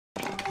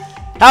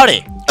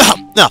Howdy!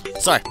 No,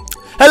 sorry.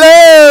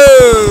 Hello!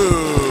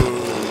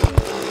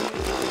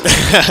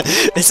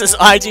 This is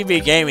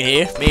ITB Gaming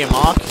here, me and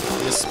Mark,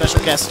 with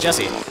special guest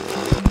Jesse.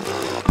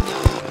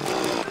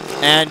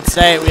 And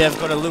today we have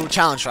got a little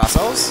challenge for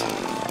ourselves.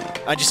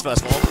 Just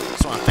first of all,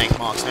 just want to thank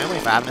Mark's family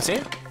for having us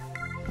here.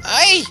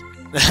 Hey!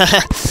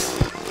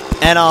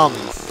 And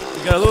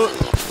we got a little...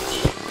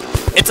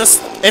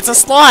 It's a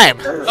slime!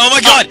 Oh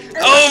my god!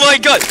 Oh my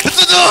god!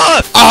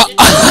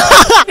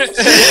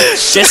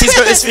 Jesse's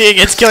got this thing,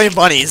 it's killing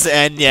bunnies,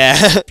 and yeah.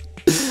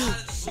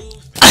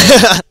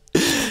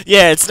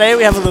 Yeah, today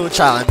we have a little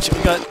challenge.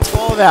 We got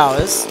 12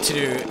 hours to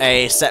do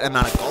a set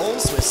amount of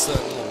goals with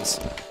certain rules.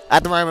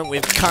 At the moment,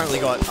 we've currently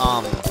got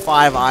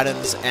 5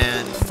 items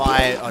and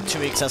 2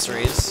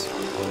 accessories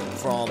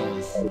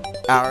from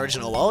our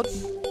original world.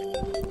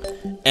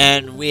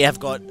 And we have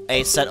got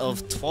a set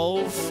of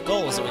 12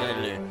 goals that we're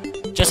going to do.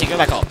 Jesse, go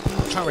back up.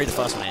 I'm trying to read the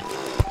first one here.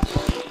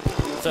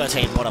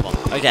 13, whatever.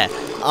 Okay.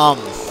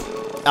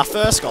 Our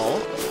first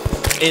goal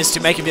is to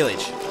make a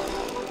village.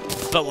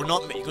 But we're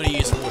not going to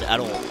use wood at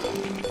all.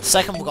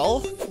 Second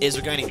goal is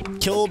we're going to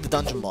kill the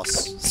dungeon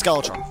boss,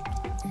 Skeletron.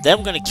 Then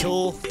we're going to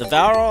kill the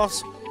Devour-er,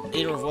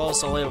 Eater of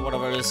Worlds, or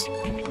whatever it is.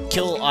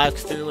 Kill Eye Of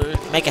Chithulu,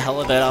 make a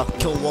Hell-e-vator,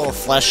 kill Wall of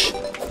Flesh,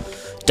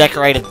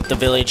 decorate the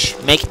village,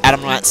 make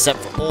Adamnite set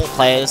for all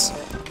players,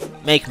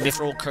 make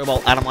Mithril,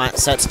 Cobalt, Adamnite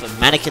sets for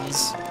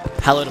Manikens,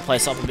 Hallow to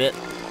place up a bit.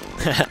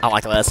 I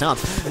like the way that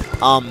sounds.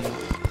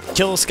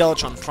 Kill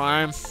Skeletron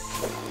Prime,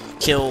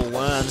 kill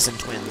worms and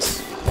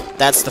twins.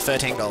 That's the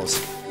 13 goals.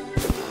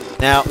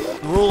 Now, the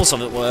rules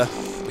of it were,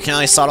 we can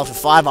only start off with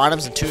 5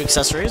 items and 2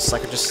 accessories,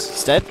 like I just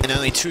said, and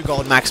only 2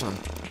 gold maximum.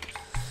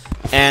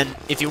 And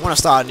if you want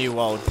to start a new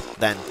world,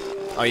 then,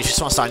 or you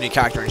just want to start a new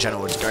character in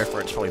general, just go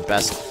for it, it's probably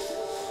best.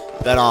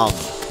 But,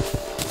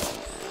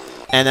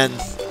 and then,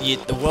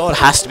 the world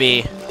has to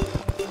be,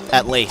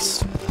 at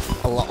least,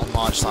 a lot on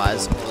large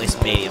size, or at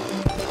least medium.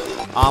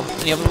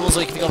 Any other rules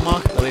that you can think of,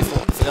 Mark, that we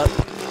forgot?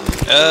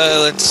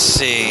 Let's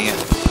see.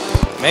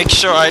 Make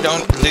sure I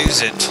don't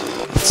lose it.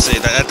 Let's see,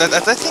 I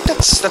think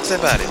that's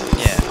about it,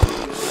 yeah.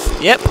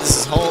 Yep, this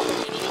is whole...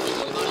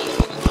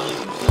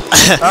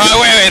 Oh,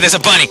 wait, there's a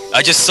bunny!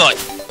 I just saw it!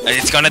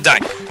 It's gonna die!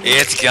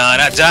 It's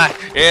gonna die!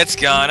 It's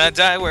gonna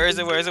die! Where is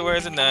it? No,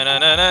 no, no,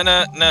 no,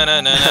 no, no, no, no,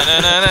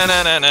 no,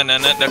 no, no, no, no,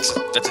 that's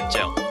a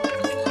gel.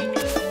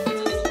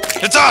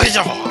 It's all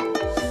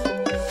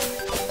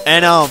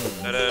And,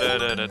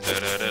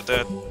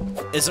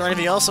 is there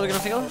anything else we're gonna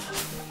think of?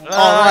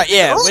 Oh, right,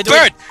 yeah, we're doing...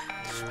 Bird!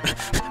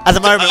 At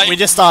the moment, we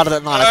just started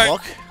at 9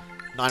 o'clock.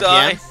 9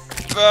 PM.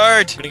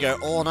 Bird! We're gonna go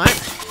all night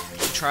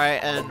to try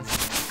and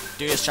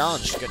do this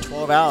challenge. Get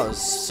 12 hours.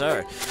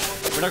 So,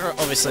 we're not gonna,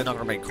 obviously not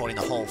gonna be recording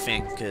the whole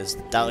thing because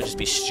that would just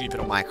be stupid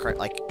on my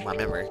my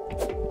memory.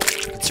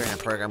 Considering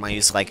the program I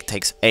use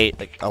takes a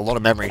lot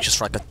of memory just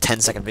for a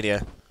 10-second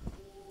video.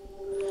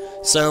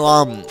 So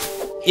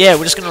yeah,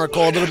 we're just gonna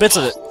record little bits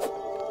of it.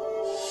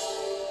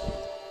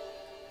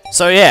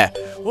 So yeah,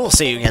 we'll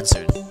see you again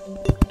soon.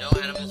 No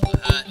animals were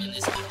hurt in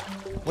this.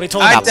 What are you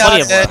talking about?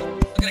 Plenty of them. I'm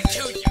gonna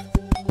kill you.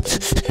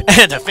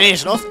 And to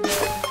finish it off.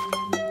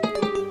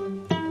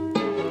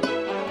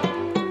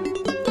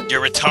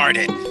 You're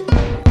retarded.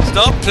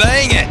 Stop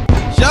playing it!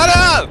 Shut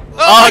up!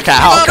 Oh, okay,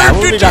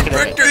 we'll be back in a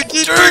minute.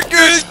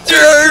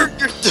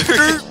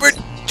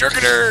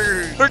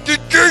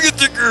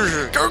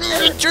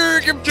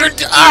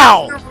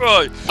 Ow!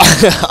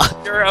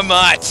 You're a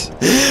mutt.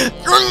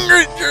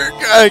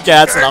 Okay,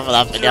 that's enough of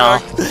that for now.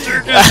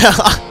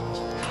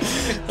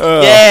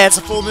 Yeah, it's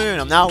a full moon.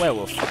 I'm now a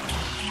werewolf.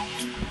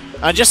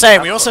 I'm just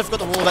saying, we also forgot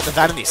the rule about the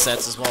vanity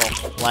sets as well.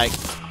 Like,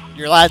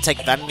 you're allowed to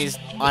take vanity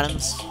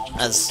items,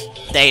 as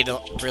they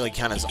don't really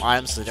count as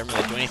items, so they don't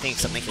really do anything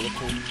except make it look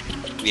cool.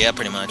 Yeah,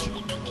 pretty much.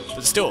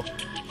 But still,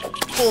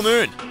 full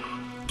moon.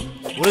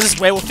 What does this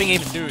werewolf thing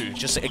even do,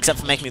 just except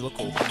for making me look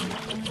cool?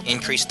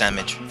 Increased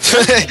damage.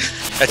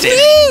 That's it.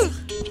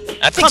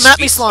 I think Come at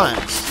me,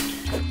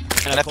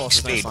 slimes! And of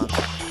course, no speed. slime.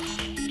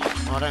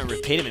 Oh, I don't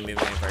repeat him moving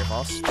very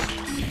fast.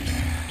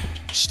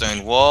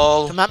 Stone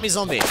wall. Come at me,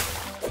 zombie!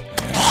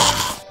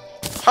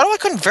 How do I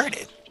convert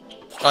it?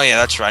 Oh yeah,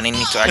 that's right. I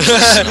need to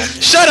actually.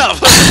 Shut up!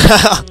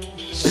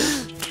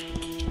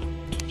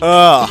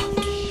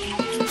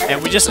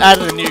 And we just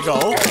added a new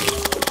goal.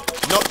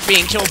 Not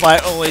being killed by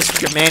all these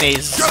freaking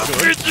mayonnaise is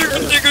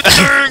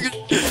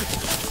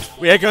good.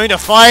 We are going to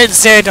find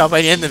Santa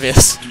by the end of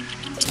this.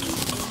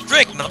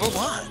 Trick number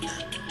 1.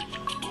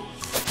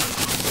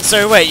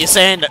 So wait, you're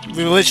saying that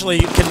we literally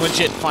can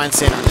legit find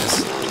Santa in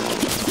this?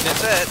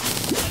 That's it.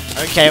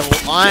 Okay,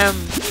 well I am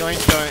going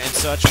to go in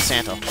search of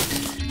Santa.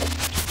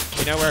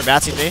 You know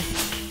whereabouts he'd be?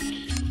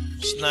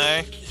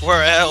 No.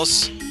 Where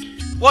else?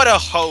 What a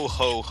ho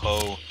ho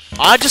ho.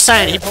 I'm just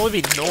saying he'd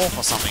probably be north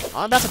or something.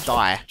 I'm about to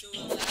die.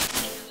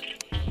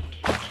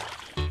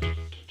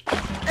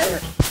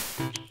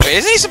 Wait,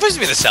 isn't he supposed to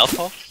be the South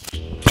Pole?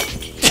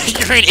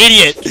 You're an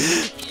idiot!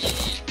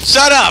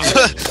 Shut up!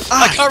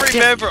 I can't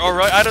remember,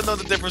 alright? I don't know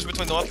the difference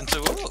between North and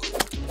South.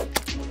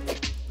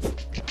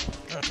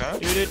 Okay.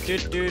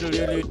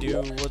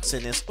 What's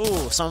in this?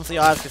 Ooh, some for the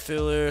Eye of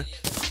Chithulu.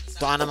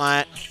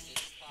 Dynamite.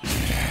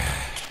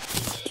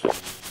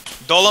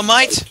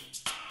 Dolomite?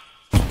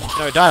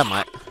 No,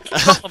 dynamite.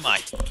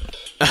 Dolomite.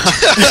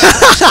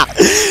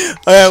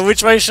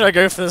 Which way should I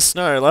go for the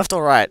snow? Left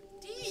or right?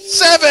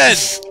 7!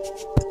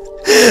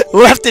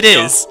 Left it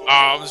is.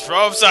 Arms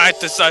from side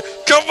to side.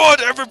 Come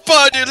on,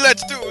 everybody,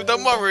 let's do the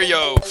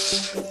Mario.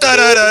 Da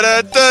da da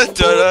da da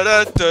da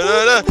da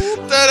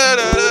da da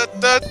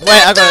da.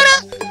 Wait, I got it.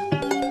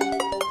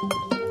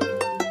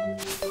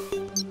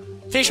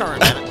 Fish on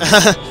man.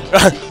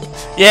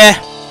 Yeah,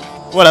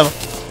 whatever.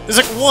 There's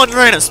like one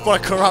random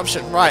spot of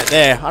corruption right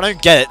there. I don't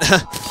get it.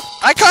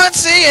 I can't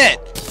see it.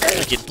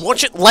 You can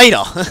watch it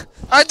later.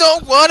 I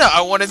don't wanna.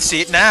 I wanna see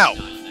it now.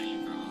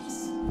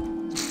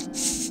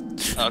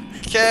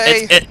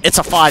 Okay. It's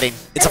a fighting.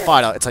 It's a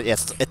fighter. It's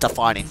a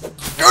fighting.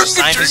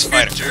 Scientist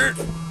fighter.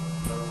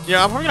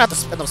 Yeah, I'm probably gonna have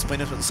to end up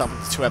splitting this up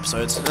into 2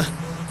 episodes.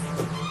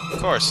 Of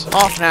course.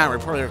 Half an hour.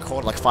 We probably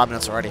recorded like 5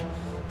 minutes already.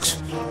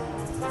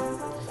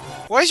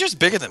 Why is yours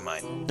bigger than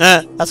mine?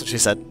 That's what she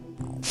said.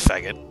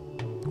 Faggot.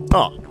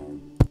 Oh.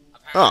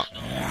 Oh.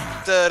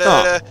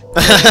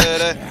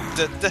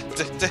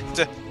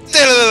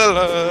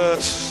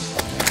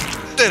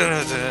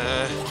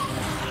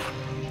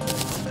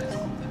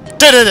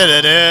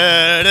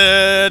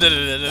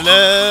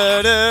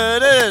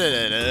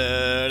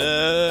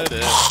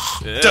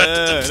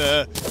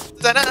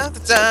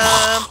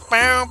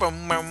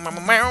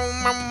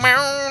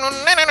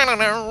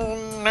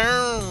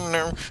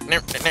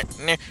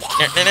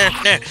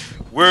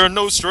 We're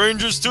no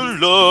strangers to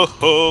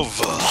love.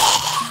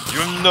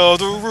 You know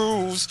the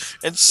rules,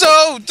 and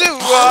so do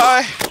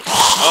I.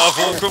 A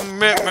full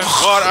commitment,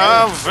 what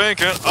I'm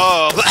thinking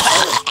of.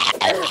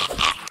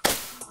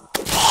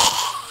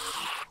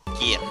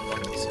 Yeah.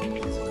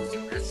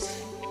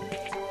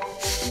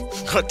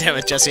 God damn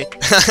it, Jesse.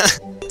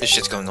 This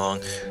shit's going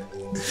long.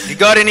 You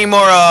got any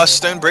more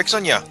stone bricks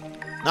on ya?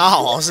 No,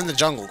 I was in the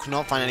jungle. Could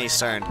not find any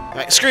stone.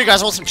 Right, screw you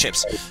guys. I want some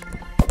chips.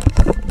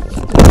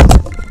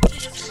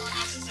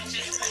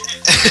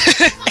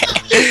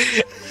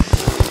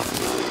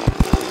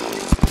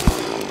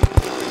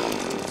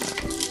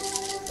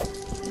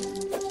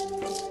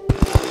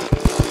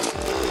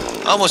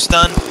 Almost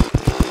done.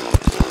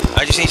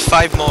 I just need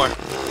 5 more.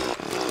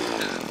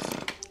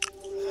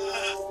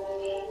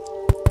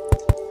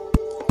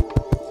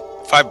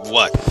 Five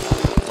what?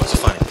 What's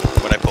funny?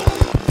 What'd I pull?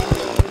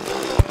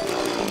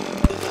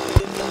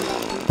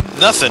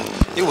 Nothing.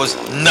 It was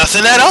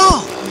nothing at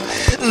all.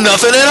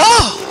 Nothing at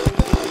all.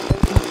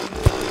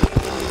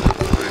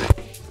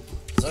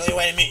 There's only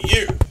way to meet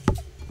you.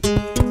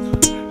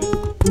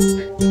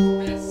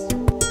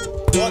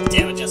 God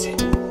damn it, Jesse.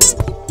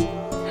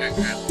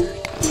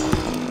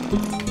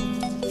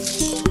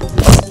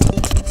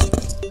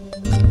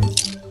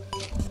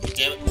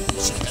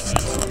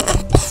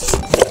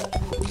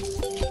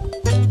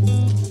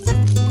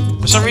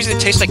 For some reason, it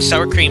tastes like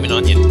sour cream and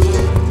onion.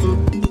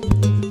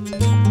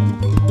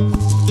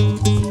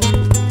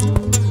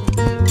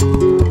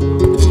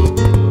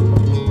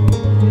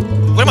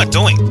 What am I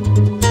doing?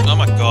 Oh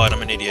my god,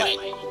 I'm an idiot.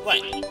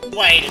 Wait a minute.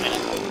 Wait a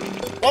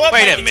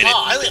minute.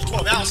 I only have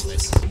 12 hours for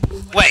this.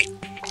 Wait,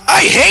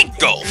 I hate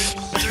golf.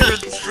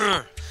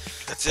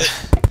 That's it.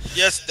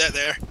 Yes, that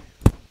there.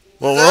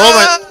 Well,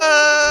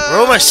 we're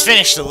almost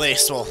finished at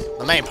least. Well,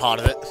 the main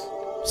part of it.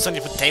 Still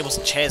need to put tables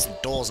and chairs and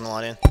doors and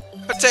all that in.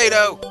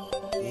 Potato.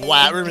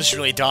 Wow, that room is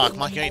really dark.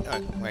 Mike, you ain't. Oh,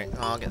 wait.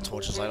 Oh, I'll get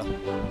torches later.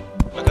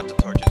 I got the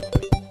torches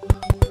with me.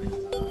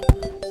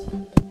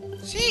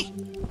 See?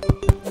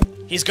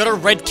 He's got a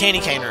red candy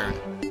cane room.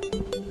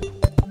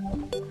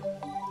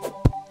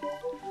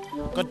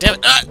 God damn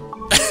it!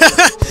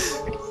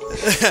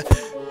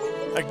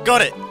 I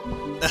got it.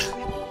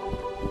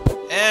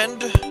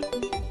 And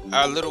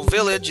our little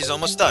village is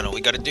almost done. All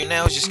we gotta do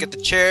now is just get the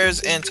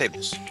chairs and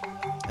tables.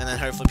 And then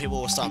hopefully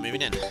people will start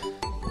moving in.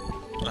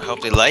 I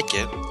hope they like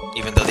it,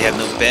 even though they have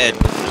no bed,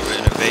 no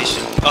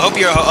renovation. I hope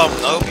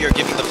you're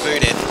giving the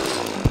food in.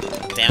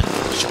 Damn,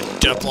 should have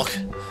dirt block.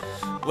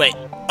 Wait.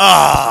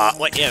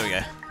 Wait, there we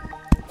go.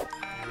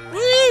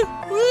 Woo!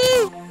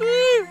 Woo!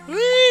 Woo!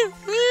 Woo!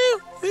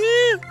 Woo!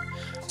 Woo!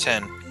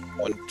 10.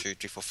 1, 2,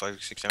 3, 4,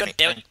 5, 6, 7, God 8,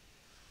 damn 9. it.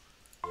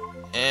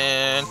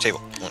 And table.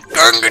 1.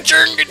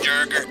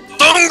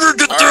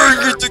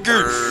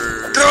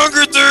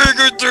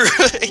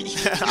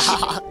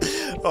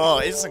 Oh,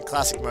 it's a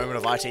classic moment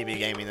of ITB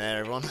gaming there,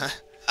 everyone.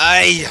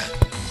 Aye.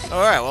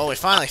 Alright, well, we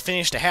finally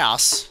finished the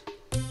house.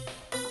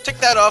 Take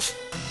that off.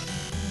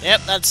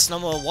 Yep, that's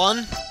number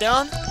 1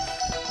 down.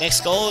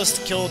 Next goal is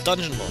to kill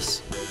Dungeon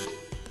Boss.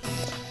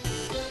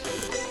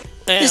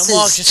 And This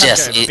Mark is just had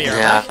to just go it beer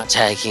now back.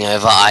 taking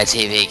over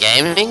ITV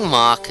Gaming.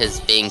 Mark has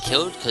been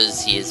killed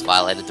because he has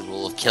violated the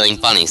rule of killing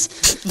bunnies.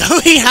 No,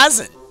 he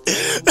hasn't!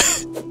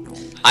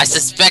 I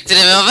suspected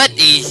him of it.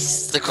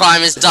 The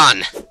crime is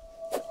done.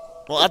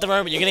 Well, at the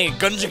moment, you're getting a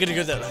gun's gonna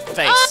go to the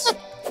face.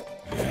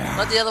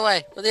 Not the other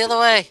way. Not the other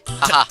way.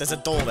 Haha. There's a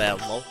door there,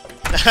 lol.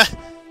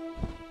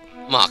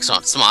 Mark's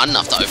not smart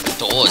enough to open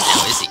doors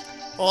now, is he?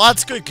 Well,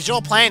 that's good, because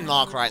you're playing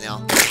Mark right now.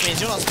 Which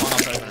means you're not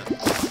smart enough to open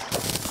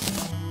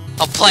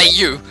it. I'll play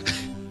you.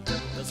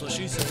 That's what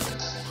she said.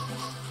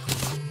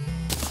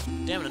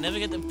 Damn it, I never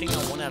get the thing I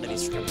want out of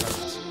these freaking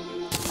presents.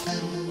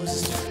 What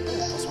does this do?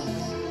 Plus one.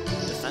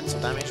 Defense or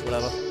damage,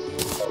 whatever.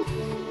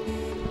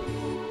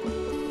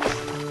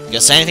 You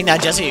gonna say anything now,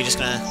 Jesse, or you just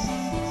gonna...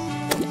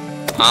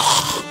 Huh?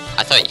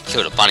 I thought you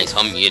killed a bunny, so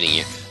I'm muting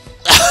you.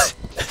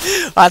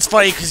 That's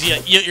funny, because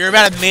you're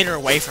about a meter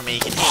away from me.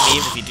 You can hear me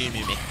even if you do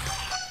move me.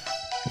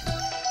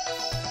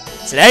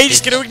 So now you're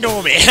just gonna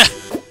ignore me.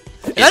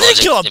 And I didn't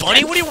kill a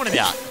bunny, what do you want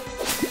about?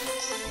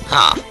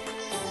 Huh.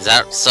 Is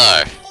that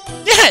so?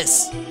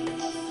 Yes!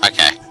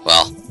 Okay,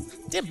 well.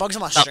 Damn bugs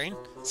on my screen.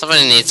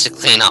 Somebody needs to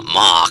clean up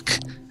Mark.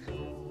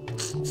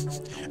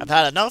 I've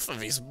had enough of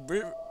these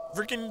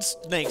freaking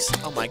snakes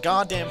on my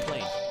goddamn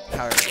plane.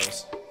 However it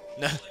goes.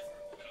 No.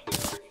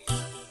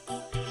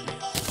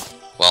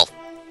 Well.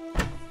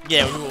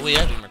 Yeah, we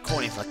have been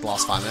recording for like the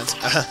last 5 minutes.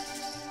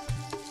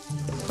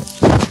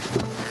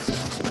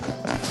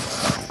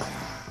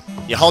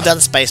 You hold down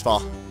the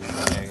spacebar.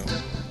 There you go.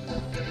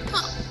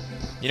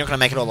 You're not gonna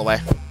make it all the way.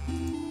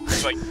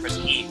 That's why you press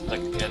E,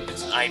 like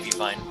it's an ivy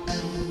vine.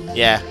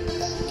 Yeah.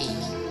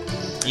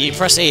 You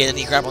press E and then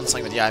you grab on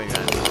something with the ivy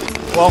vine.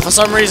 Well, for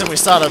some reason we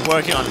started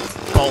working on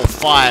goal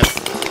 5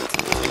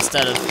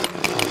 instead of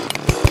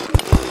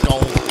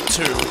goal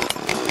 2.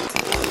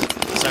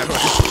 So,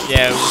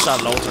 yeah, we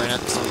started altering it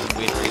for some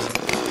weird reason.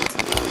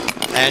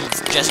 And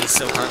Jesse's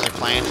still currently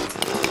playing.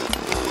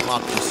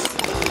 Mark just...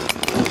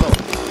 Oh.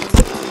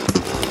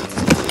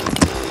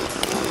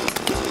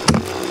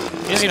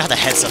 He doesn't even have the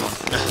headset on.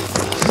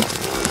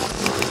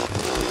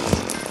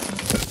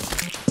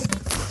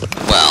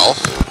 Well,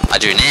 I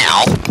do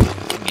now.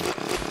 You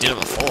did it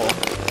before.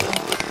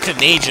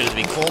 Couldn't need you to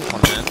be called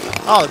upon, man.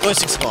 Oh, the glow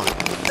stick's gone.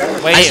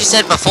 Wait As here. you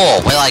said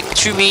before, we're like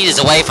 2 meters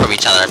away from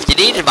each other. If you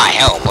needed my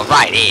help, we're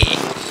right here.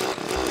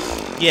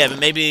 Yeah, but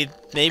maybe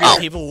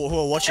people who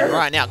are watching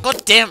right now.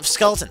 God damn,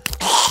 skeleton!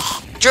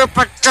 Drop.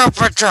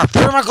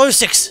 Where are my glow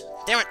sticks?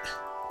 Damn it!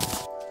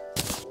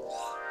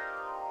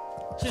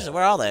 Seriously,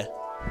 where are they?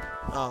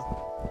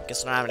 Oh,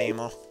 guess I don't have any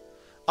anymore.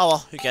 Oh well,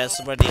 who cares?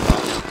 We're near now.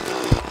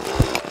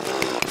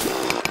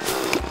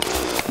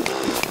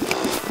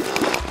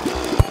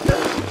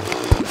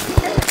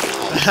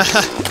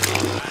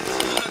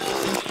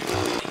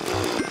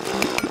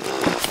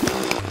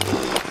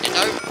 You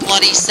don't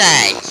bloody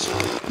say.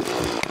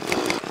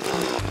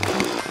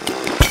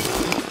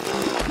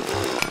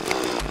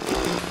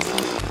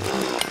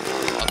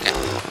 Okay.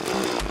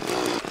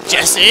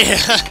 Jesse!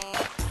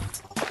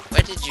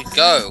 Where did you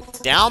go?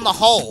 Down the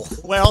hole!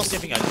 Where else do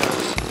you think I'd go?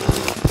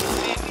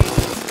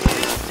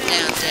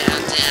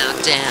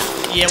 Down.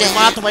 Yeah, we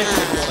might have to wait for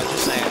the water,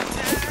 just saying.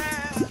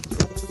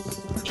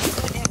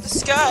 The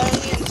sky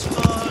is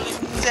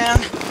falling down.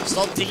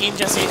 Stop digging,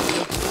 Jesse.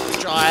 You'll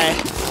dry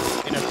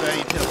in a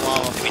burning pit of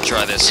lava. Let me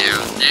try this.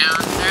 Down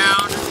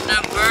in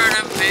the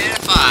burning pit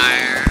of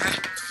fire.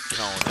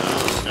 No.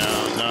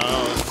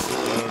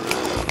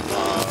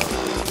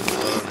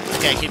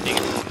 Okay, keep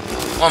digging.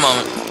 One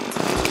moment.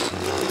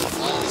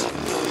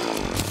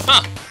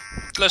 Huh.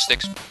 Glow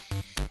sticks.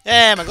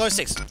 Yeah, my glow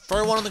sticks.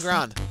 Throw one on the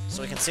ground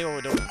so we can see what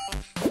we're doing.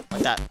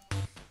 Like that.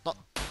 Not.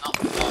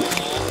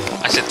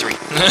 I said 3.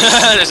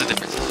 There's a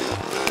difference.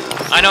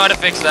 I know how to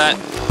fix that.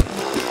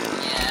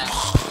 Yeah.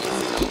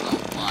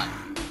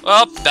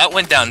 Well, that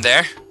went down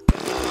there.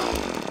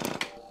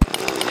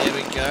 There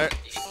we go.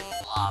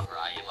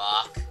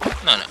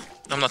 No,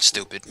 I'm not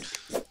stupid.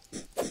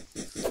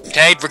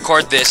 Okay,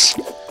 record this.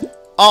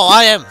 Oh,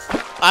 I am.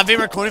 I've been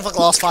recording for like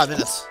the last 5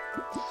 minutes.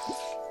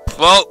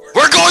 Well,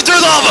 we're going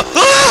through lava!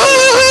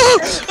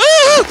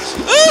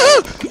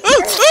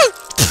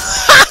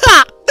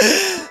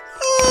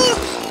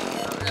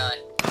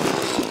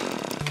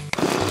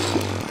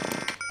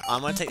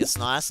 I'm gonna take this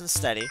nice and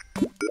steady.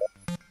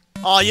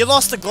 Oh, you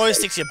lost the glow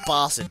sticks, you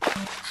bastard.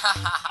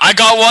 I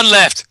got 1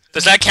 left.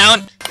 Does that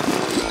count?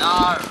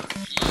 No.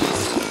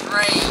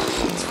 3.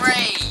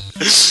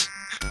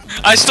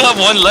 I still have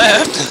 1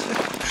 left.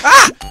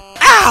 Ah!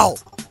 Ow!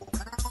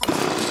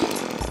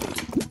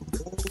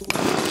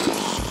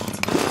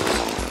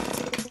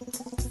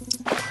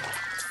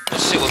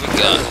 Let's see what we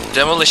got.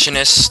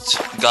 Demolitionist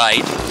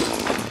guide.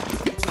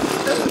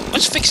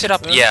 Let's fix it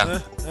up.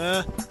 Yeah.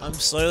 I'm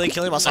slowly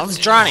killing myself. I'm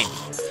drowning.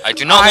 I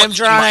do not I want am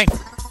drowning.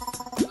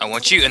 I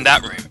want you in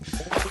that room.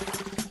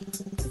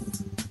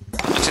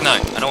 Actually, no.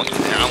 I don't want you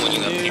there. I want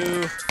you up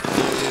here.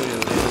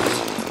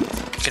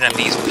 You can have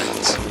these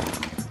guns.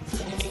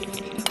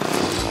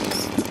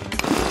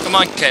 Come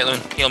on, Caitlin.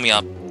 Heal me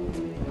up.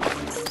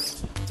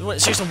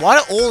 Seriously, why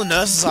do all the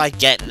nurses I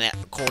get in it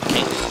called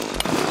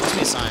Caitlin? Must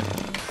be a sign.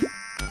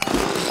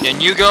 Your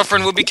new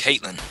girlfriend will be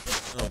Caitlin.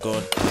 Oh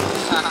god.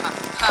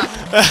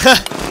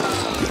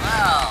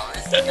 Well,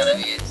 this is gonna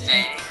be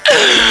entertaining.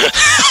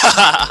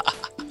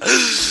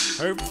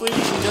 Hopefully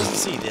she doesn't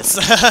see this.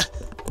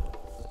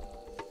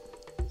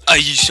 Are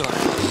you sure? You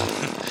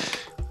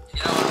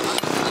know what?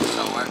 I'm just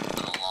gonna work for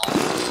the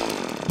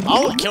law. I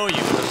will kill you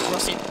with a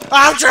crossing.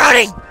 I'm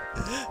drowning!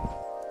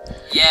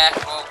 Yeah,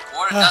 well,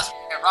 water does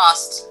get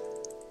rust.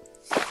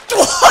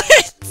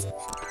 What?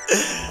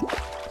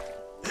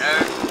 No.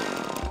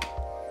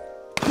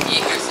 The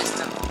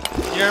ecosystem.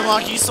 You know,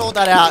 Mark, you sorted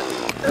that out.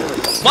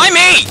 Why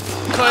me?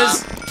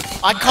 Because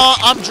I can't,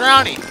 I'm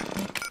drowning.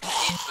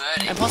 It's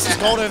burning. And plus there's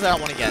gold over there I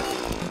want to get.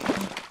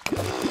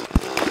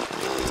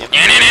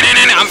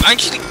 I'm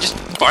actually just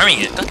farming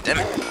it. God damn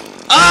it.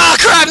 Ah,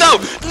 crap! No!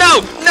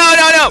 No! No!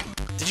 No! No!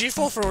 Did you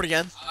fall through it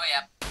again? Oh,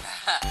 yeah.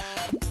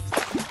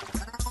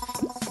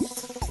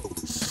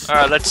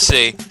 Alright, let's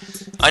see.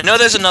 I know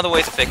there's another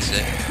way to fix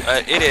it.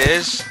 It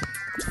is...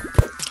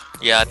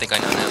 Yeah, I think I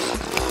know now.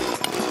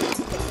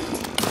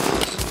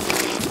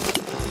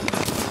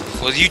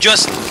 Will you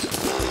just...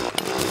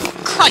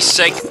 Christ's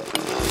sake!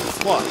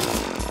 What?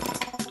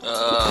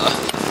 Oh,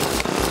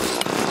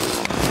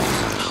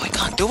 I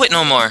can't do it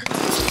no more.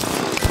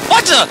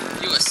 What the?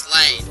 You were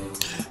slain.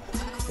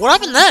 What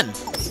happened then?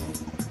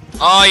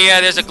 Oh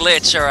yeah, there's a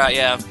glitch. Alright,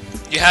 yeah.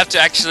 You have to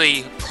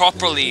actually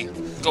properly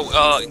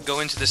go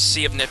into the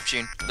Sea of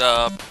Neptune.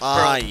 The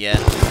Yeah.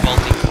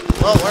 multi.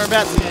 Well, we're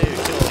about to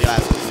kill the Eye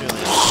of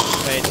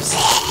Chithulu. We're just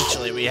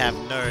literally, we have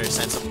no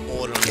sense of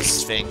order on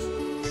this thing.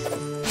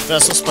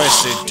 First, we're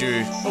supposed to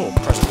do. Oh,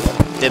 present.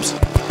 Dibs.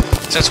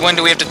 Since when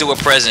do we have to do a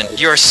present?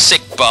 You're a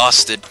sick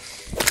bastard.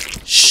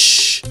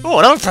 Shh. Oh,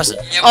 another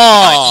present. Yeah,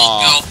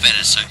 Oh. go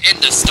finish, so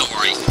end of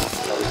story.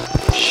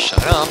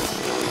 Shut up.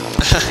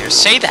 You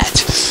say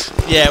that.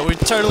 Yeah, we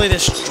totally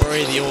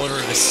destroyed the order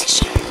of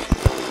this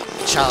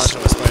challenge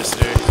that we're supposed to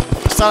do.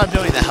 We started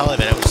building the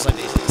Hell-e-vator, which is like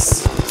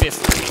this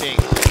fifth thing.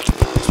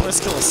 We're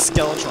supposed to kill a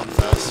Skeletron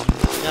first.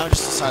 Now we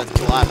just decided to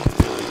kill Eye of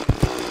Chithulu.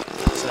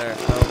 So,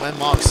 when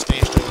Mark's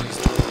finished doing his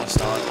tour, we'll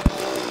start.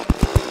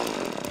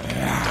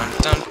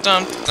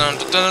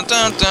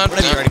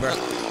 Whenever you're ready, bro.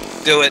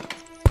 Do it.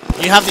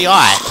 You have the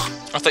eye.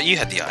 I thought you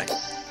had the eye.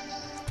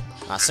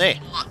 I see.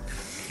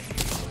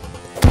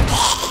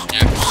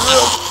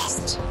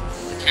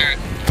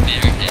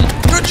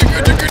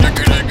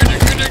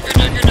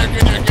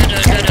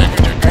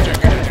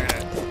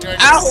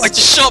 Ow! I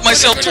just shot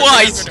myself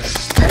twice!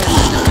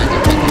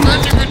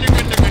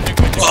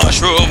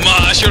 Mushroom,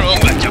 mushroom,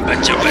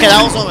 Okay,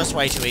 that was almost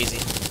way too easy.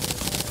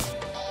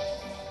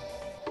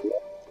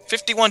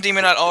 51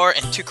 Demonite ore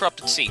and 2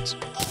 corrupted seeds.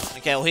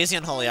 Okay, well here's the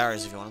unholy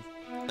arrows if you want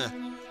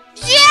them.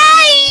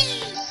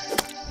 Yay!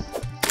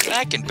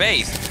 I can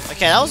bathe.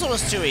 Okay, that was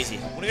almost too easy.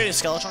 Wanna go to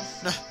Skeletron?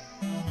 No.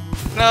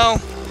 No,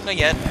 not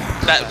yet.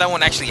 That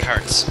one actually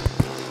hurts.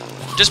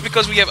 Just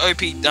because we have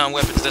OP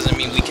weapons doesn't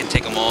mean we can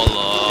take them all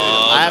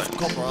off. I have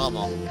copper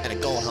armor and a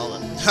gold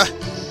helmet.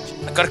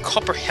 I got a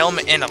copper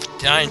helmet and a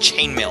iron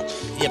chainmail.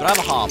 Yeah, but I have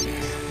a harp.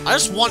 I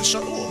just one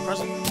shot. Ooh, a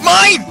present.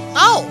 Mine!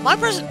 Oh, my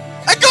present.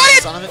 I got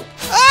it! Son of it.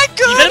 I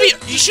got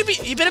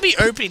You better be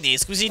opening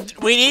these because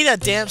we need a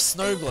damn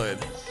snow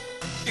globe.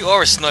 You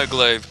are a snow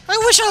globe. I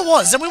wish I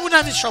was. Then we wouldn't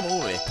have this trouble,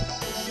 would we?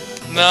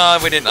 No,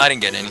 we didn't. I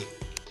didn't get any.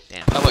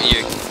 Damn. How about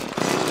you?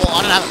 Well,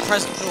 I don't have a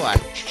present, do I?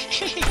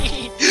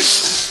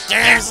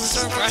 Damn, this is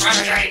so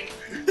frustrating.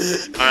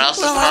 Or else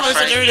What am I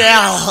supposed to do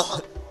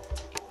now?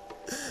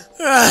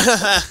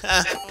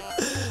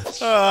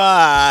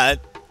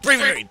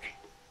 Breathe.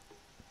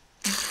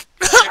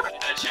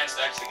 A chance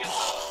to actually get the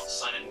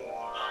sun and moon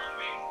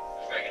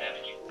Dragon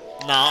Avenue.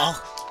 No.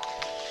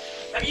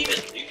 Have you even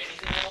do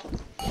anything else?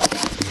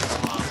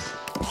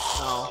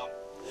 No.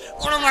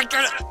 What am I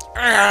gonna...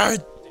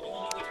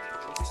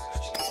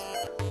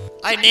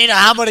 I need a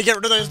hammer to get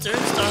rid of those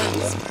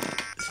tombstones.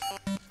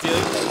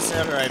 Felix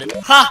incinerated.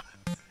 Ha!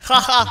 Ha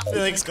ha!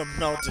 Felix got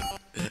melted.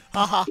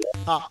 Ha ha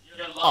ha.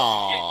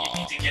 Aww.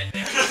 You need to get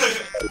there.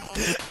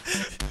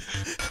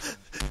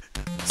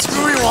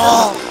 Screw you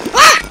all!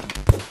 Ah!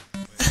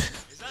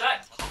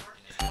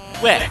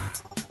 Where?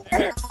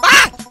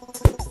 Ah!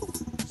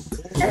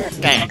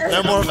 Okay,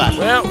 no more of that.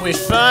 Well, we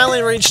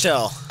finally reached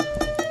Hell.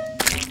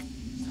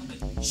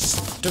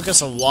 Took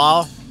us a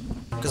while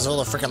because of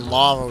all the freaking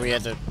lava we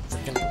had to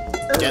freaking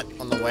get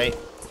on the way.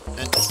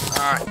 And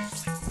alright,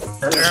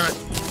 damn it!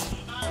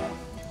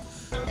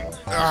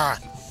 Ah,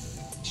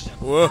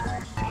 whoa!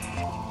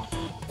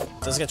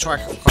 Does get quite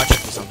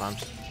tricky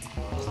sometimes.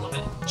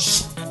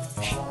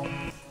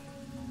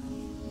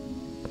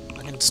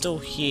 I can still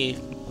hear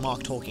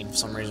Mark talking for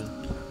some reason.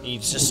 He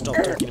just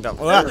stopped talking about.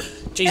 Ah,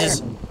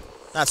 Jesus,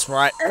 that's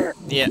right.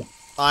 Yeah,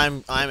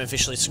 I'm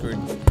officially screwed.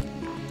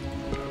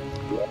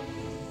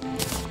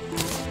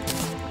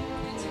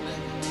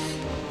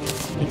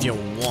 If you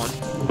want.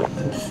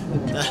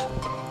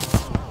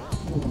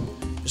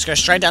 Just go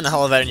straight down the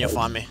Hell-e-vator and you'll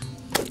find me.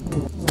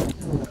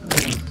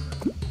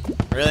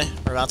 Really?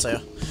 Whereabouts are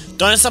you?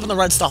 Don't step on the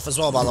red stuff as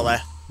well, by the way.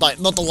 Like,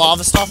 not the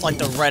lava stuff, like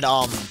the red,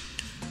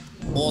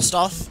 ore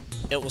stuff.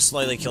 It will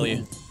slowly kill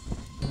you.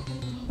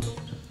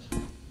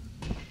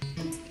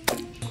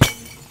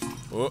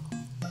 Oh.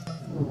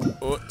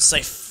 Oh,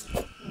 safe.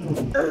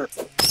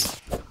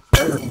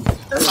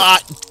 Ah,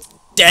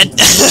 dead.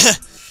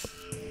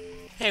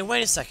 Hey,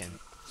 wait a second.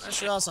 I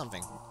just realized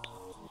something.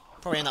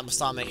 Probably end up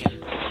start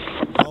making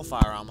more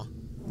fire armor.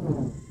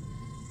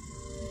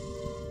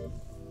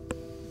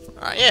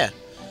 Alright, yeah.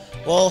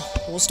 Well,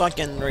 we'll start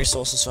getting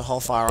resources for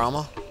Hellfire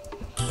Armour.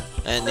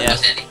 And yeah.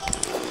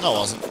 No, it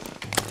wasn't.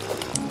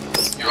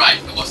 You're right,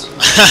 it wasn't.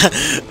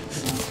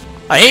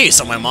 I hear you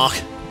somewhere, Mark.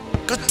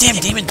 God damn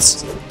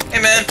demons!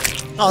 Hey man.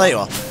 Oh, there you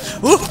are.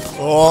 Woo!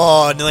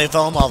 Oh, nearly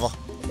fell in lava.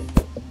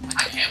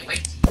 I can't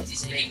wait. This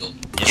is illegal.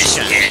 Yes,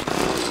 you can.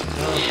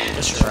 Oh,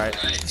 guess you're right.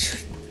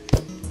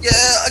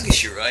 Yeah, I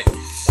guess you're right.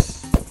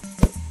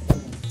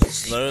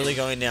 Slowly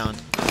going down.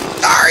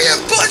 Are you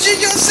punching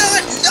your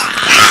son?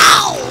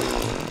 No!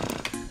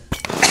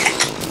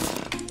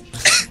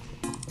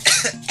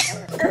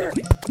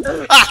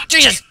 Ah,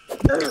 Jesus!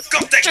 God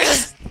dang it!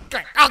 Jesus!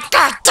 Oh,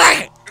 God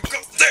dang it!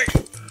 God dang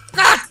it!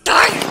 God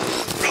dang it!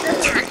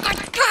 God dang it!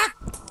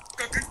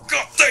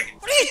 God dang it!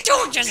 What are you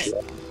doing, Jesse?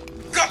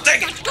 God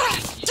dang it! God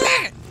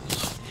dang it!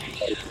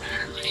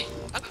 Apparently.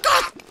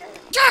 God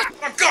dang it!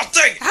 Oh, God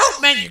dang it!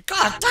 Help me, you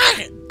God dang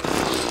it!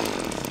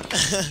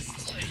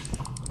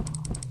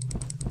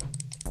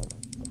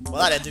 Well,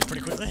 that ended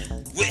pretty quickly.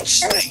 Which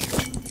thing?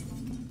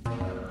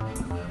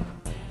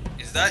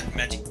 Is that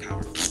magic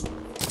power?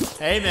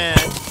 Hey, man.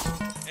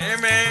 Hey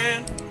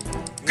man!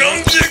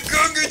 Come to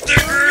Gunga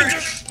Digger!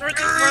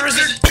 Where is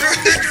it?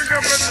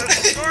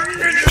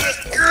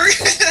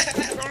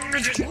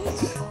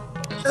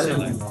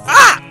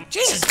 Ah!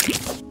 Jesus!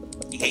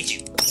 He hates you.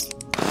 In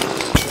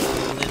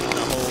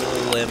the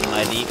hole in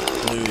my deep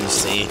blue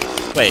sea.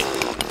 Wait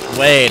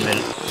a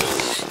minute.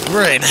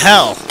 We're in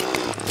hell.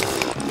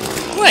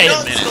 Wait a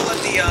minute. Still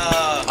at the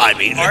I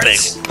mean, the big.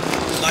 hearts,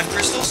 life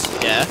crystals,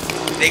 Yeah?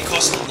 they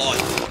cost a lot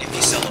if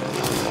you sell them.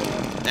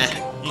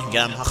 You can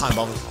get them. I can't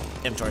bother.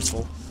 Inventory's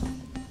full.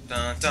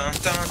 Dun dun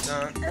dun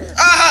dun.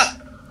 Ah!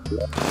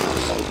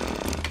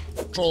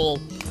 Troll.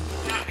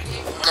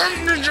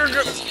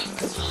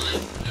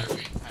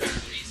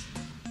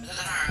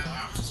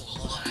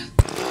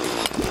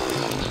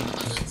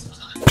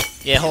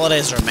 Yeah,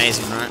 holidays are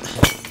amazing, right?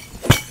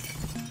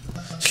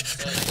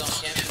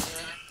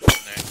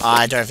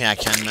 I don't think I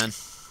can, man.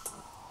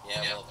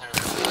 Yeah, well,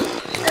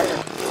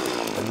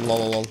 apparently.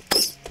 Lol.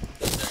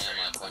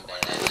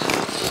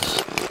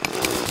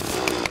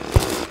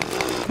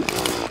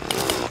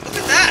 Look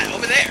at that!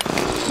 Over there!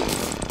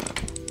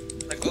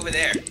 Like over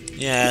there.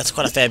 Yeah, it's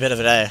quite a fair bit of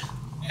a day.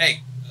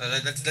 Hey,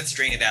 let's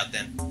drain it out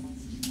then.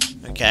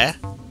 Okay.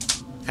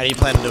 How do you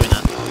plan on doing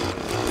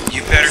that?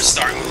 You better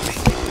start moving.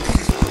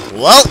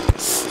 Well!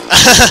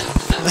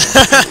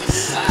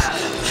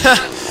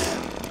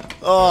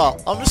 Oh,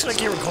 I'm just gonna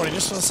keep recording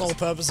just for the sole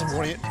purpose of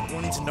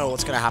wanting to know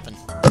what's gonna happen.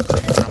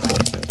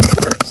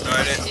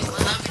 Start it.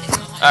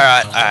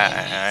 Alright.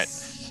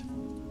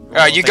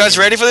 Alright, you guys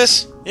ready for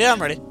this? Yeah, I'm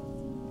ready.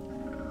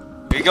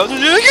 Here you go.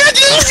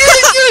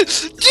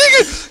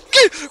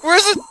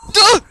 Where's it?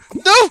 No!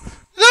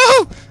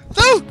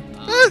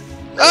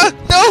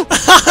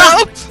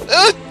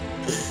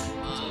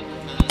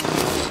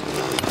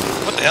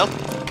 What the hell?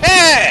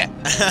 Hey!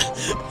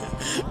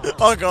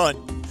 Oh god.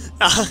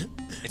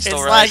 It's It's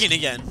still lagging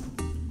again.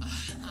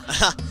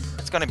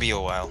 It's gonna be a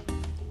while.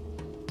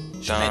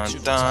 Dun,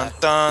 Dun dun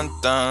dun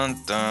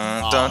dun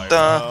dun dun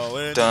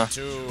dun dun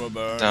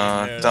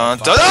dun dun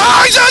dun.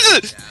 Ah,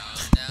 Jesus!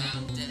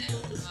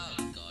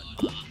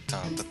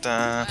 Dun dun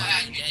dun.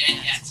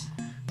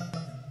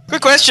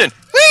 Good question.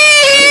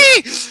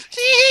 Whee!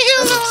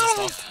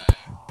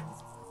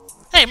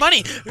 Hey,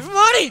 money!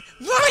 Money!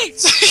 Money!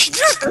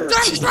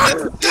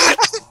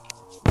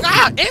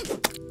 Ah, imp!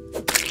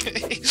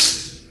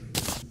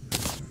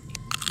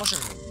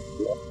 Mushroom.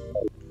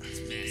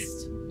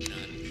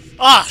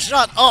 Ah,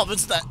 shut up!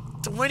 It's the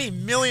 20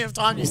 millionth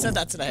time you said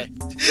that today.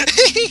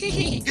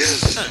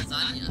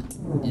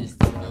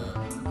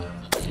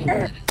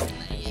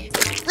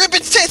 Rip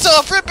its tits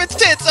off! Rip its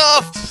tits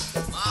off!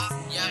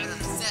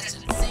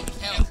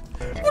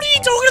 What are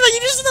you talking about? You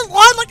just said that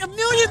line like a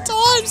million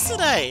times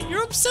today!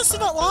 You're obsessed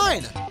with that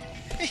line!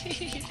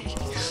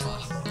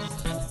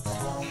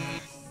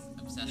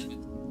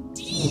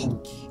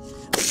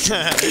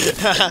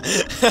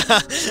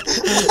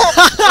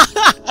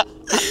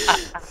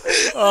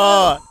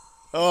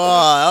 Oh,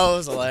 that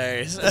was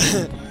hilarious.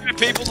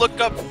 People look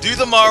up, do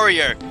the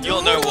Mario.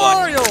 You'll know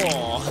what. Mario!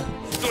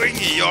 Swing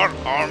your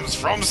arms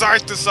from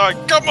side to side.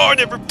 Come on,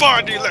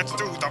 everybody, let's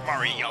do the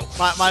Mario.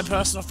 My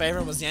personal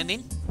favorite was the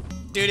ending.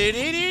 Do do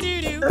do do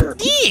do do.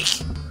 Eek!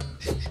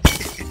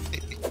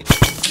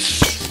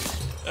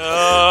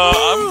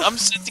 I'm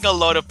sensing a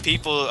lot of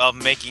people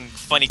making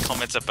funny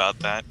comments about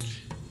that.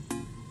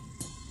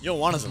 You're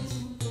one of them.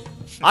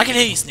 I can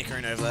hear you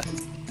snickering over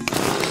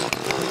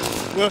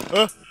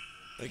there.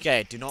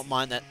 Okay, do not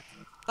mind that.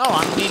 Oh,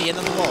 I'm near the end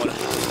of the world.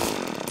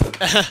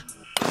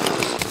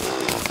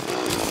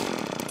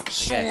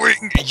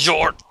 Swing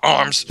your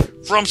arms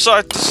from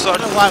side to I side.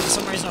 don't know why, for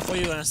some reason I thought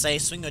you were gonna say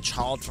swing a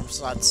child from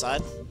side to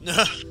side.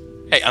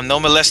 Hey, I'm no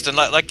molesting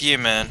like you,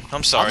 man.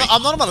 I'm sorry.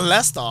 I'm not a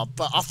molester,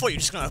 but I thought you were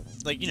just gonna,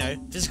 like, you know,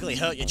 physically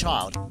hurt your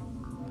child.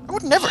 I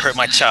would never hurt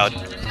my child.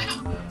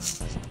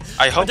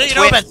 I hope Don't you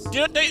know about,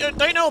 don't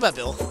you know about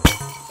Bill?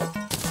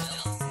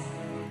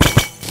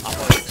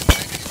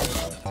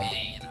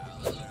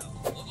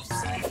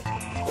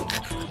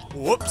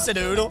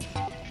 Whoops-a-doodle.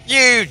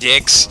 You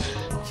dicks.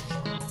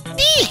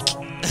 Eek!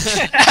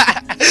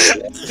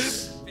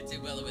 Fits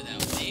it well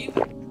without me.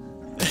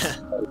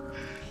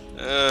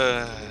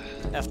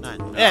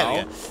 F9. There we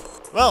go.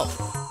 Well,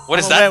 What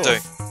does I'm a that do?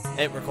 werewolf.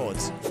 It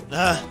records.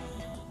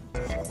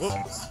 Whoop.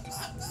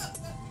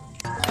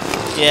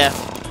 Yeah.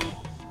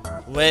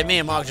 Me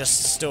and Mark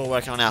just still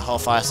working on our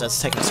Hellfire, so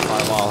it's taking us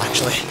quite a while,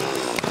 actually.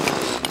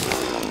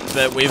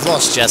 But we've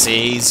lost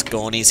Jesse. He's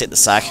gone. He's hit the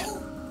sack.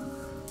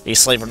 He's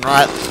sleeping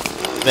right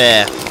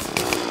there.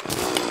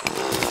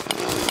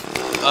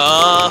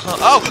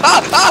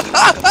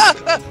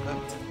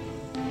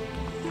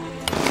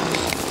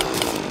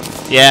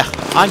 Yeah,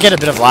 I get a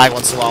bit of lag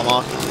once in a while,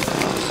 Mark.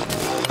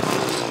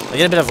 I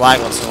get a bit of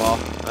lag once in a while.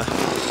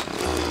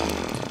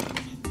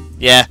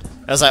 Yeah,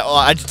 I was like,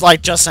 oh,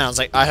 like just sounds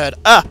like I heard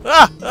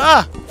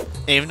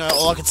even though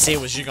all I could see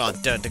was you going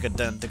dun dun dun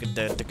dun dun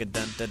dun dun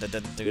dun dun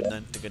dun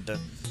dun dun dun.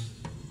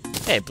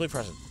 Hey, blue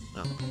present.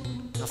 No,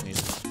 nothing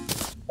used.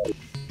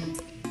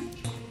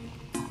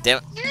 Damn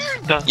it.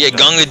 Yeah,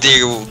 Gunga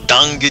Digger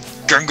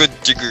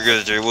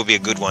will be a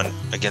good one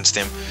against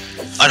him.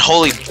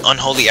 Unholy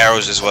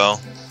arrows as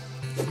well.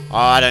 Oh,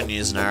 I don't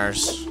use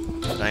arrows. I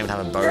don't even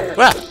have a bow.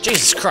 Wow,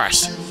 Jesus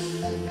Christ.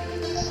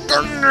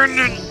 Gunga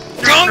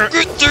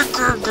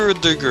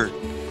Digger.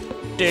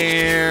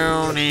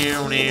 Down.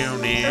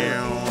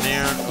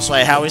 So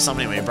wait, how are we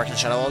summoning? Are we breaking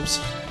shadow orbs?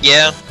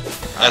 Yeah,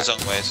 as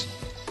always.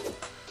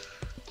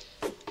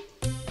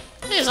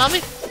 Hey,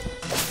 zombie.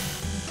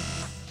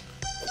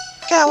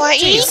 Kawaii.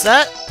 Jeez,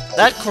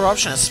 that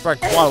corruption has spread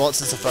quite a lot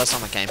since the first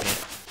time I came here.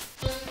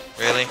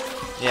 Really?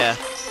 Yeah.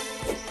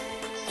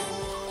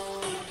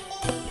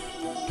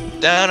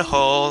 Down a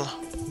hole.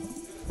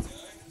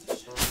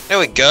 There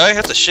we go.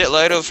 That's a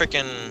shitload of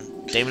freaking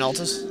Demon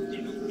altars?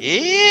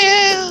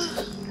 yeah.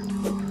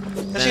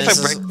 Let's see if I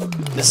break.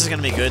 This is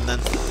gonna be good then.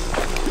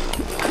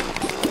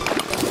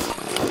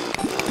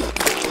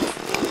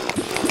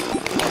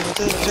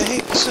 The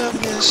fates of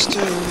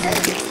mystery.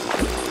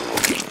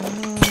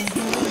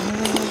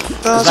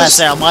 I was about to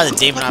say, I'll buy the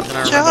demon up, then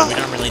I remember we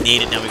don't really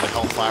need it now we've got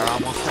Hellfire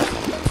Armour.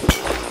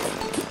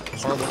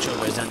 Horrible chill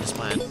goes down this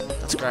plan.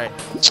 That's great.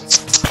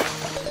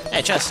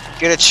 Hey, chest.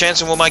 Get a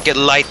chance and we might get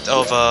light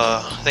of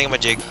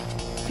thingamajig.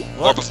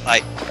 What? Orb of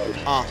light.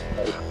 Oh.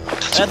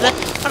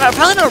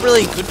 Apparently not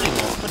really good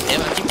anymore. God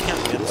damn it, I keep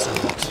counting the other stone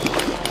blocks.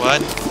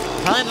 What?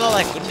 Apparently not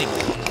that good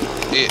anymore.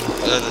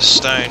 The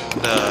stone,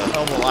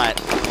 Normal light.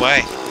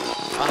 way.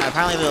 Oh no,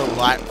 apparently the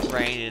light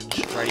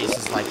radius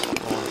is like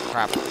going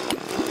crap.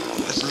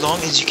 As long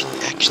as you can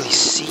actually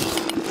see,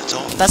 that's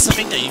all. That's the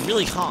thing though, you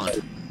really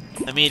can't.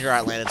 A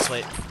meteorite landed,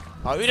 sweet.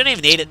 Oh, we don't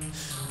even need it.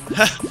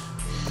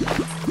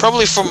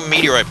 Probably from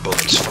meteorite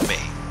bullets for me.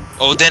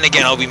 Oh, then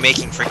again, I'll be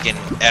making freaking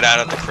out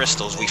of the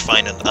crystals we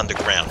find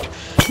underground.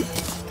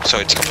 So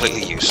it's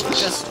completely useless.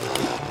 Just...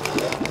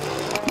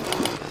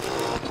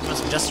 Want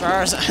some just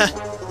ours?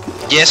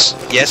 Yes.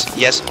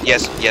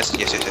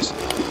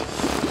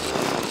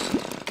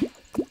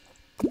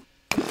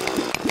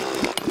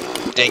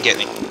 Didn't get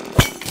me.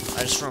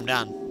 I just threw him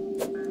down.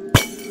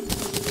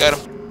 Got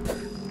him.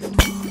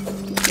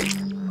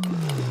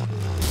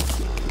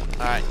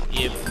 Alright,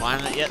 you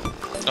mining it yet?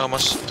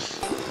 Almost.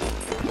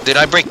 Did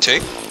I break two?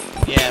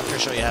 Yeah, I'm pretty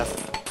sure you have.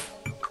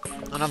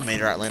 Another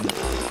meteorite landed.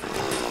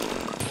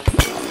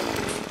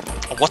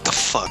 Oh, what the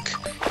fuck?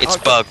 It's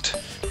Oh, bugged.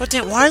 God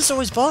damn, why is it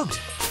always bugged?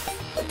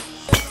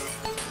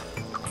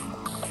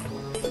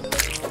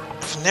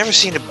 I've never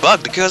seen it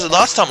bugged because the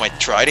last time I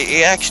tried it,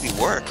 it actually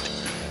worked.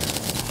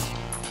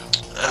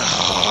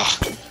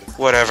 Ugh,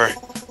 whatever.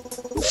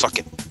 Fuck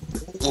it.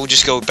 We'll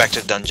just go back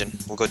to the dungeon.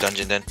 We'll go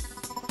dungeon then.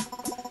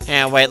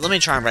 Yeah, wait, let me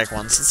try and break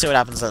one. Let's see what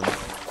happens then.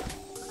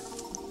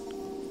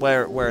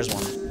 Where is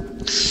one?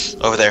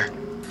 Over there.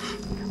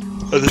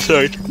 Other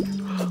side.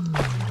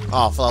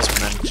 Oh, I thought that was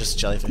one then, just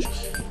jellyfish.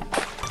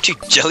 You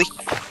jelly?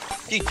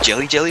 You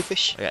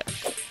jellyfish? Okay.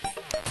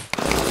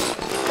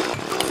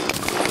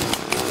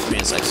 Give me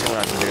a sec, see what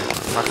I can do.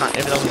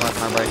 If it doesn't work,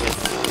 can I break it?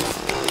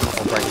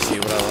 I'll break it to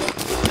you, whatever.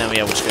 And then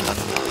we'll just go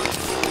dungeon.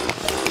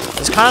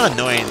 It's kind of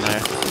annoying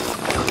though.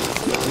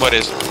 What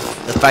is?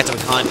 The fact that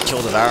we can't kill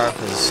the Devour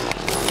because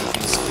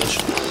he's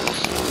glitched.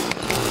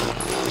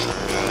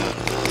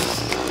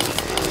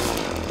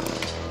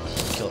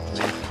 Kill it for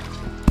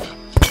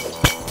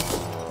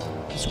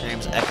me.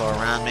 Screams echo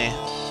around me.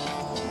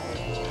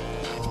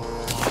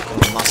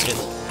 Little musket.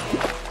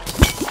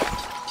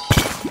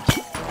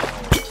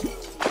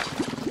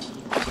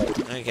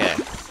 Okay,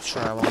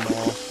 try one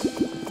more.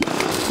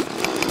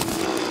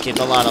 Keep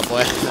the light up,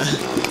 boy.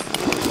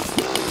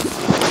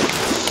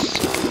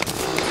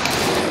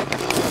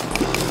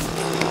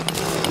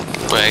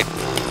 Wait.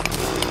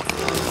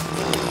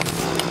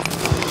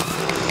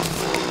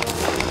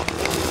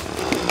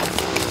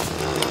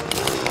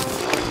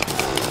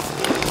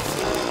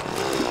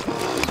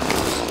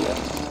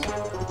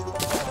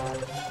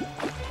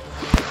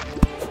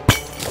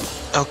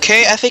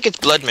 Okay, I think it's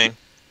Blood Moon.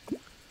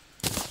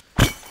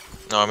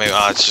 No, maybe,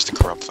 it's just a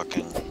corrupt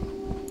fucking...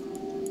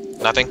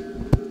 Nothing?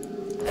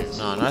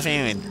 No, nothing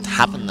even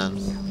happened then.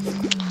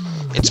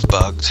 It's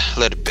bugged.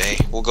 Let it be.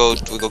 We'll go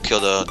kill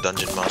the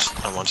dungeon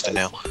monster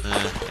now.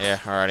 Yeah,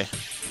 alrighty.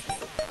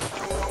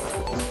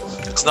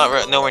 It's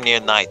not nowhere near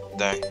night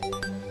though.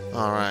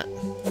 Alright.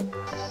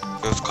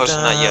 It was close to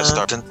night. Yeah,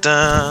 start. Dun,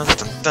 dun,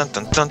 dun,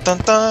 dun, dun, dun,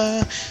 dun,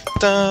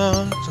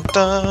 dun,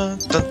 dun,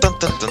 dun,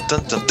 dun, dun, dun,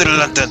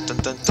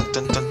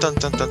 dun, dun,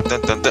 dun, dun,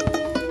 dun, dun, dun.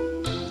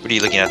 What are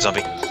you looking at,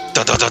 zombie?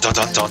 Dun, dun, dun, dun,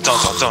 dun, dun,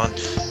 dun, dun.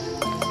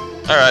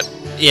 All right.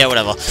 Yeah,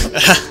 whatever.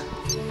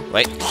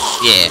 Wait.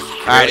 Yeah.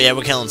 Alright, yeah,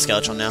 we're killing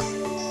Skeletron now.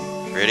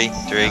 Ready?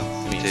 3,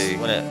 2.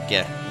 Whatever.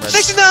 Yeah.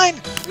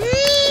 69!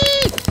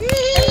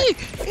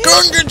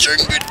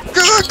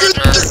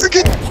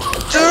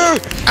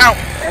 Ow!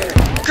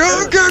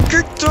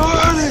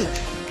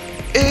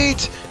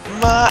 Eat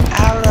my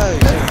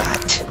arrows!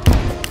 What?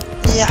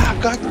 Yeah,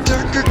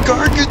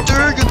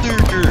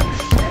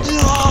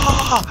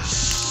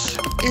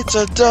 it's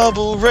a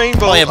double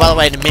rainbow. Oh yeah, by the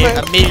way, a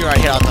meteorite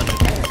hit our dungeon.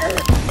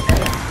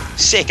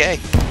 Sick, eh?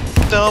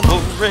 Double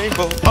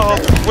rainbow all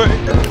the way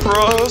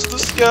across the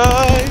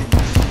sky.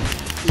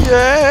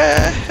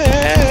 Yeah.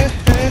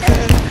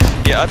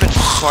 Yeah, I've been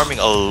farming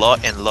a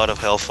lot of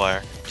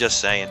Hellfire. Just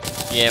saying.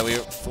 Yeah, we're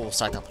full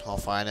stacked up on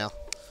Hellfire now.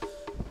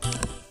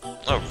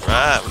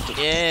 Alright.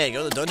 Yeah,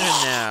 go to the dungeon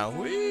now.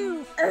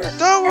 Woo!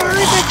 Don't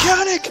worry,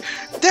 mechanic!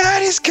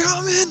 Dad is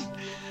coming!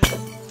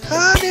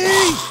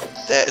 Honey!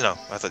 No,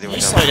 I thought they were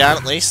You coming. slow down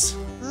at least.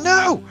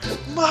 No!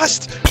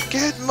 Must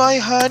get my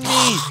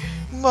honey!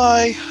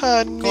 My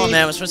honey! Come on,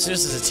 man, we're supposed to do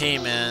this as a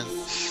team, man.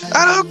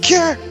 I don't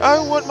care! I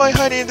want my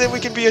honey and then we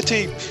can be a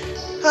team!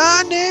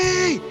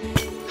 Honey!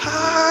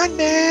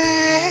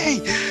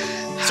 Honey!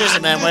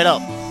 Seriously, man, wait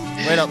up.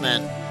 Wait up,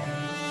 man.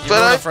 You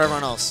ruined it for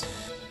everyone else.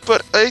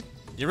 But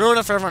You ruined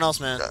it for everyone else,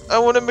 man. I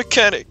want a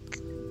mechanic.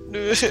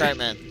 Great,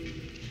 man.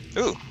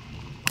 Ooh.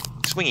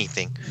 Swingy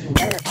thing.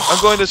 I'm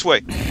going this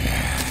way.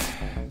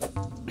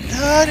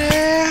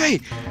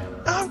 Honey!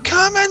 I'm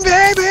coming,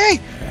 baby!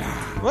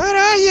 Where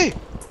are you?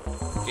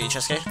 Get your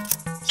chest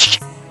key.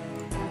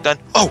 Done.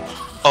 Oh!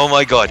 Oh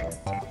my god.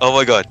 Oh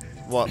my god.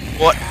 What?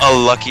 What a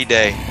lucky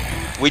day.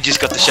 We just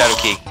got the shadow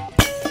key.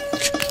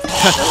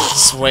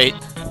 Sweet.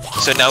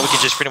 So now we can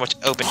just pretty much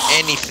open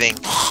anything.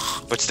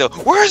 But still,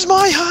 where's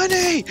my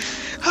honey?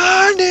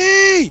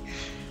 Honey!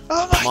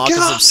 Oh my Mark god!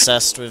 is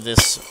obsessed with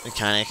this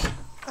mechanic.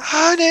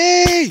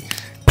 Honey!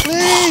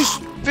 Please,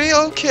 be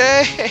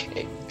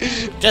okay!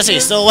 Jesse, you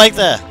still awake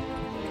there?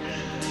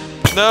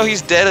 No,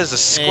 he's dead as a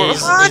squirrel.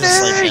 He's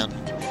asleep Honey! again.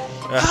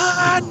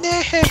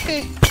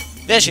 Honey!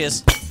 There she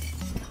is.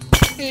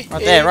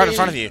 Right there, right in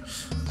front of you.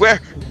 Where?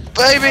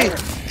 Baby!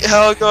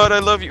 Oh god, I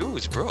love you. Ooh,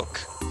 it's broke.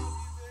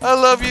 I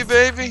love you,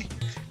 baby.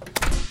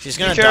 She's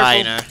gonna Be die,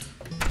 you careful. know.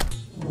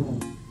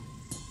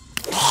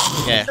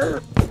 Okay.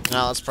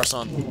 Now let's press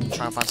on.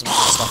 Try and find some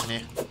good stuff in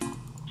here.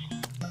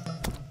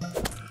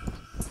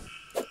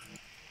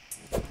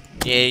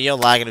 Yeah, you're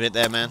lagging a bit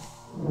there, man.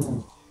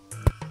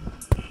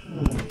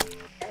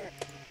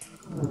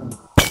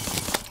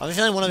 I have a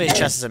feeling one of these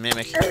chests is a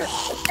mimic.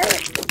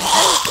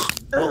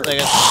 Oh, there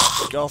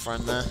goes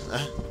girlfriend there.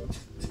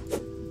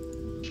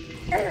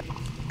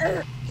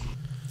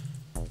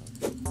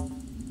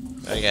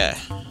 There we go.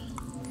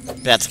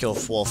 About to kill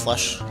 4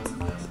 flesh.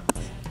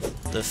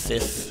 The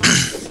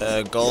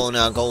 5th goal in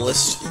our goal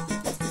list.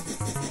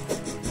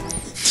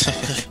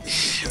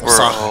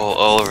 We're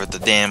all over the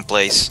damn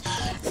place.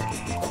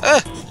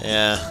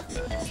 Yeah.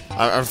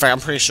 In fact, I'm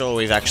pretty sure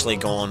we've actually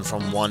gone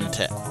from 1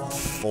 to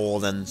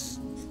 4, then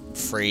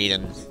 3,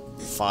 then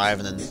 5,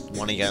 and then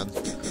 1 again.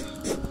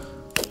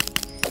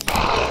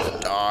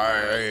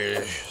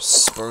 Die,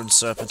 spoon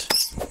serpent.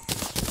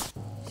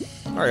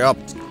 Hurry up.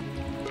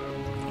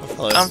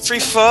 Hello. I'm free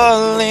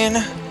falling.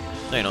 No,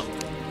 you're not.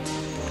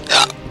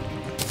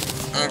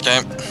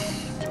 Okay.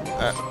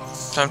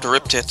 Time to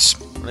rip tits.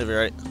 Whenever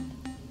you're right.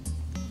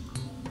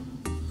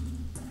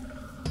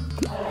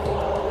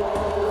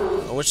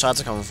 Oh, which side's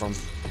it coming from?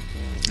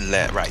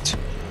 Right.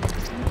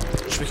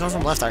 Should we come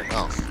from left? Oh,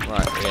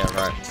 right. Yeah,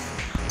 right.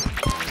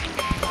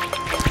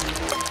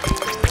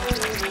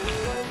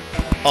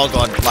 Oh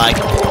god, lag.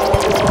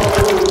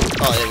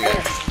 Oh, there we go.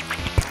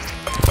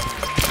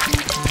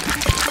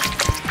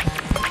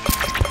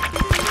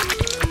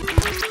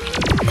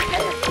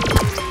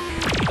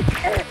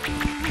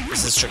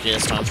 This is tricky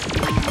this time.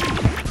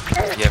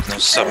 You have no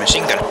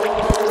submachine gun.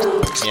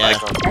 It's Yeah.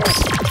 like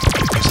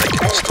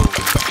it's still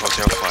cause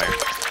hellfire.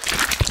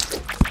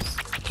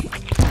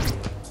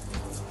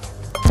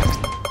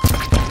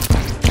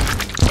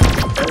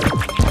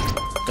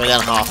 Go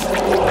down half.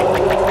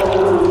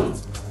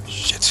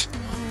 Shit.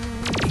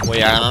 Where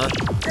you at, Anna?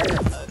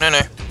 No,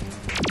 no.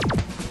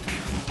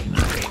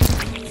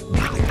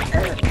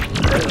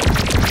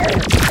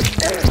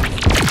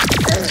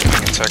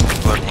 Attack the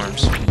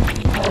bloodworms.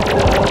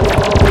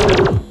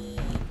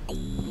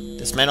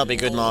 This may not be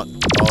good, Mark. Oh, no,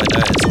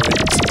 it's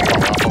already quite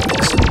rough on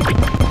this.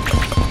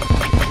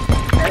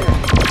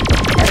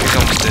 He's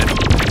almost dead.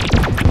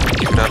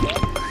 Keep it up.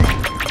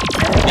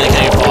 Really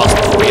getting fast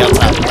before we get to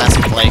that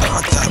massive lake.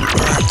 Oh, that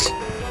burns.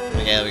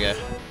 Okay, there we go.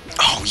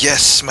 Oh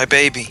Where's my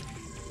baby?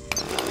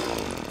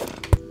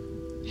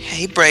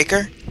 Hey,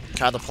 Breaker.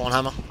 Got the pawn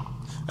hammer.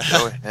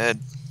 Go ahead.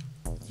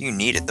 You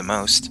need it the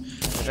most.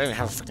 I don't even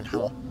have a freaking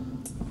hammer.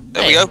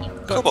 There we go.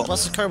 Cobalt.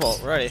 What's the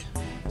cobalt? Ready.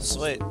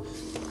 Sweet.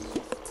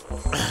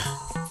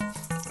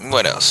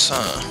 What else?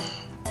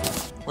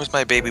 Where's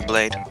my baby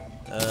blade?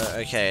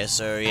 Okay,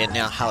 so yeah,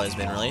 now Hallow's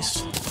been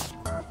released.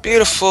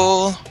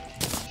 Beautiful.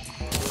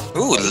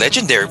 Ooh,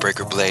 legendary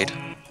breaker blade.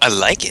 I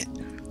like it.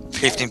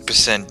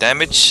 15%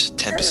 damage,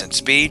 10%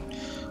 speed,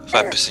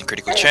 5%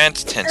 critical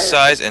chance, 10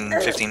 size, and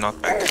 15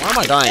 knockback. Why am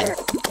I dying?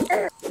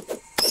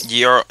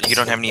 You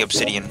don't have any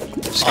obsidian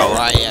skull. Oh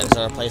right, yeah, because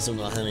I replaced them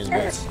with Hermes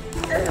boots.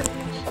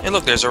 Hey,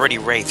 look, there's already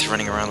wraiths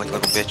running around like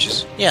little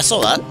bitches. Yeah, I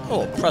saw that.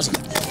 Oh, present.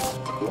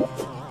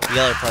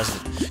 Yellow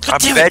present. God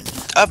damn it.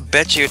 I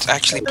bet you it's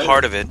actually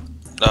part of it.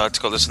 It's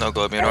called the snow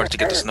globe. In order to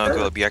get the snow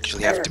globe, you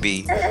actually have to be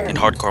in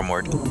hardcore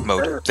mode.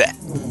 That.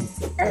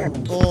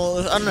 Well,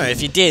 I don't know.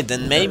 If you did,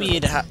 then maybe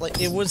you'd have.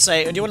 Like, it would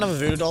say. Do you want to have a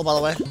voodoo doll, by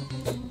the way?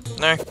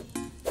 No,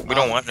 we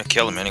don't want to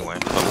kill him anyway.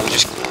 But we'll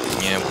just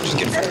get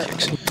it for the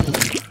kicks.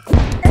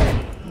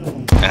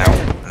 Ow!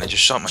 And I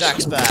just shot myself.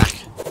 Jack's back.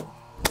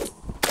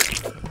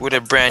 With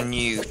a brand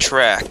new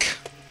track.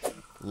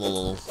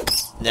 Lol.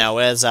 Now,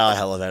 where's our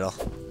Hell-e-vator?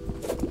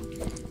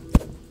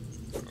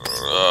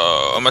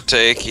 I'm gonna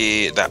take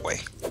it that way.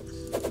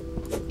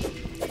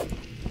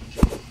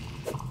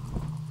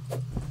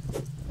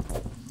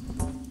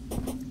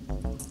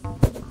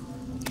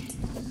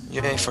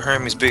 Yay for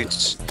Hermes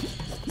boots.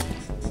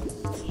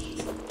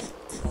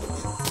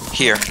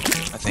 Here,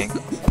 I think.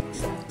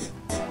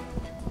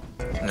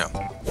 No.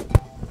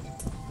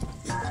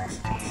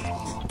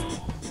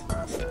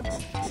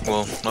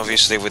 Well,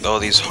 obviously with all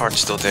these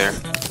hearts still there.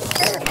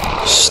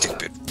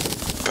 Stupid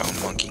bone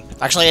monkey.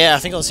 Actually, yeah, I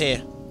think it was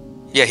here.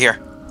 Yeah, here.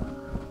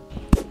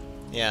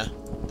 Yeah,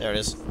 there it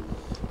is.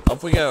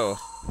 Up we go.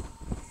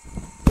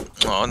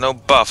 Oh, no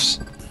buffs.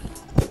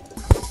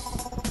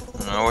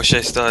 I wish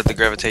I still had the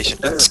gravitation.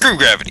 Screw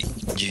gravity!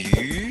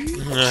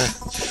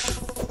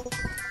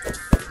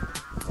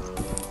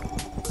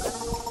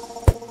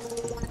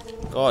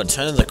 God,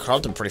 turning the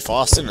Corrupted pretty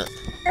fast, isn't it?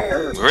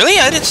 Really?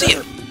 I didn't see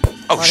it.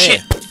 Oh, Right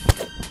shit. here.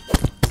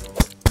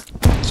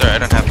 Sorry, I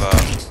don't have,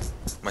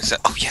 my set.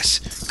 Oh, yes.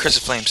 Curse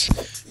of Flames.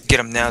 Get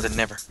them now than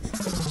never.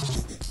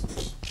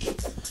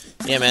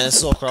 Yeah, man, this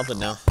is all corrupted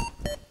now.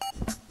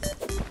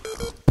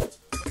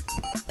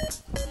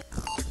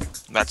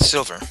 That's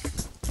silver.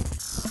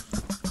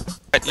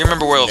 Right, you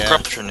remember where Yeah.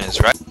 corruption is,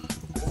 right?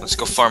 Let's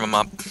go farm them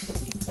up.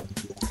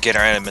 Get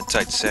our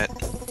Adamantite set.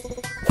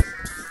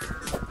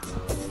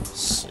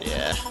 So,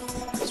 yeah,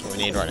 that's what we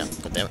need right now.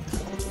 God damn it.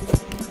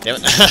 Damn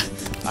it.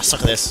 I suck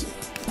at this.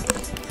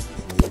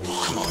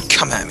 Come on,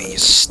 come at me, you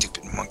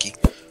stupid monkey.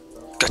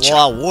 Gotcha.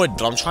 Well, I would,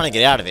 but I'm trying to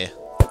get out of here.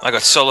 I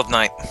got Soul of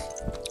Night.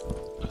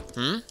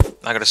 Hmm?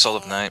 I got a Soul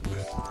of Night.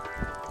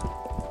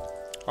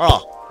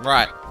 Oh,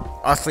 right.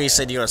 I thought you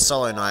said you got a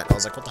solo night. I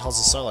was like, what the hell's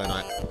a solo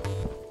night?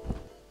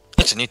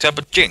 It's a new type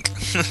of jink.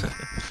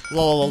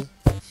 Lol.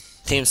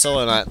 Team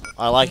solo night.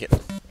 I like it.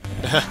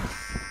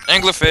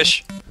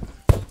 Anglerfish.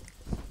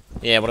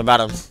 Yeah, what about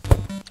him?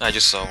 I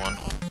just saw one.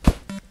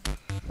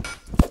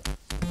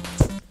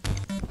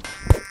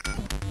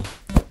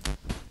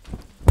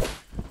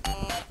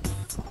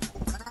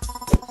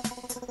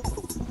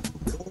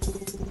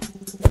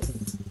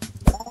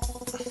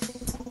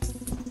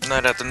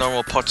 Now that the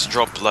normal pots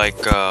drop like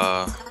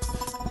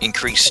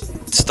increased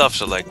stuff,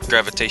 so like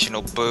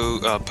gravitational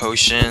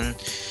potion,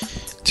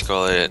 to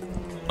call it,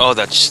 all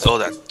that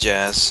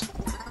jazz.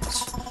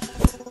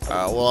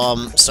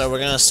 So we're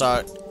gonna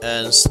start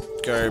and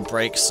go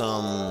break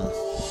some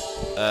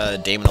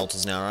demon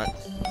altars now, right?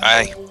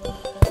 Aye. Do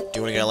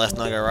you wanna go left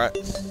and I go right?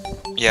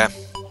 Yeah.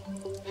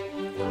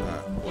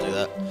 Alright, we'll do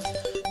that.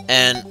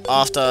 And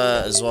after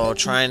as well,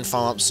 try and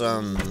farm up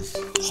some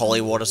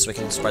holy water so we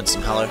can spread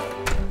some Hallow.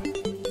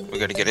 We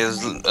gotta get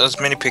as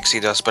many pixie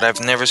dust, but I've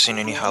never seen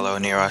any Hallow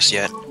near us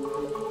yet.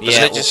 Doesn't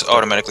Yeah, it just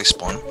automatically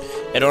spawn?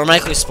 it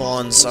automatically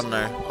spawns, I don't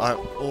know.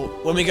 Well,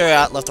 when we go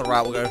out left or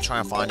right, we'll go try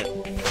and find it.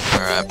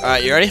 Alright.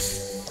 Alright, you ready?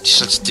 Just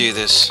let's do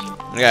this.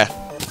 Okay.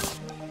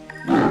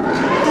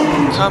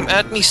 Come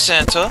at me,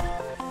 Santa.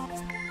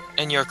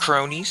 And your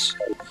cronies.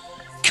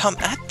 Come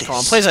at this. Come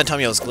on, please don't tell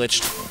me it was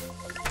glitched.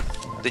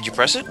 Did you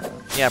press it?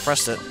 Yeah, I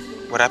pressed it.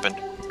 What happened?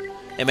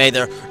 It made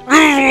the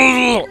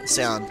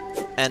sound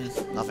and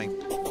nothing.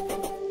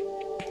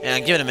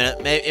 And give it a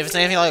minute. Maybe if it's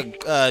anything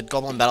like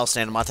Goblin Battle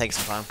Stand, it might take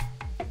some time.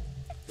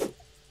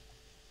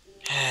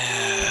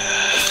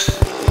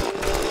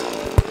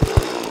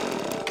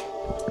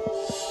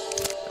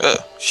 Oh,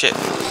 shit.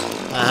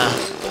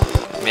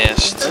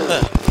 Missed.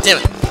 Damn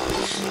it.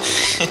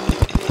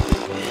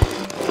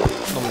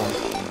 Come on.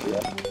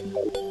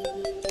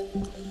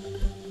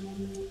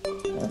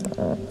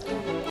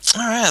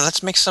 Alright,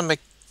 let's make some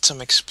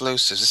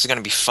explosives. This is gonna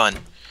be fun.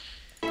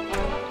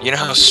 You know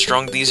how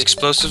strong these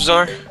explosives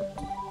are?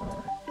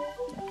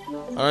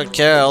 I don't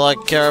care. All I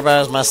care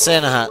about is my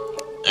Santa hat.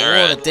 Alright.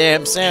 Oh, the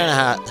damn Santa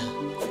hat.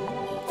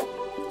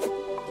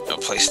 I'll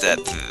place that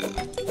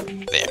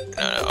there.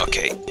 No,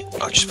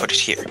 I'll just put it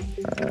here.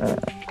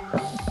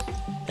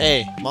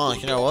 Hey,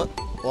 Mark, you know what?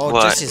 While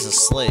What? Jesse's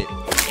asleep.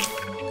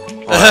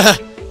 What?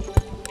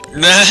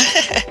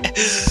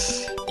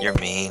 You're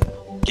mean.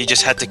 You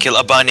just had to kill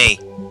a bunny.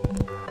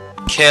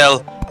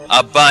 Kill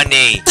a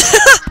bunny.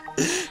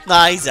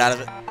 Nah, he's out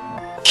of it.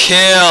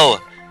 Kill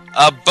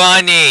a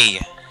bunny.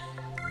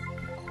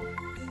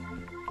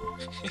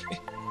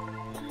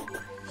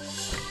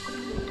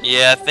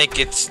 Yeah, I think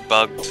it's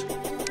bugged.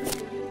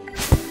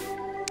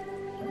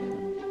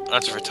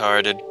 That's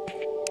retarded.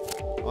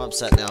 I'm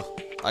upset now.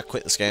 I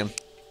quit this game.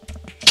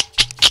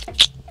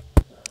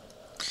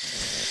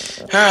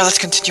 Alright, let's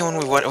continue on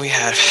with what we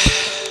have.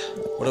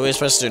 What are we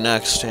supposed to do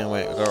next? Hang on,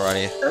 wait, we'll go right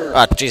here.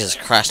 Ah, Jesus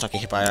Christ, not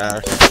getting hit by an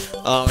arrow.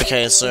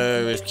 Okay,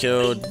 so we've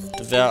killed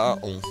Devour-er.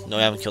 Oh, no,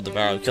 we haven't killed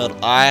Devour-er. We killed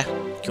Eye,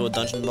 killed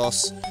Dungeon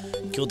Boss,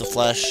 killed the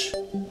Flesh.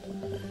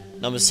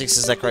 Number 6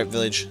 is Decorate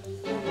Village.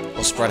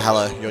 Or Spread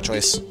Hallow, your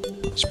choice.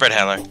 Spread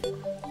Hallow.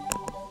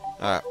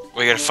 Alright.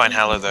 We gotta find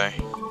Hallow though.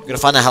 We're gonna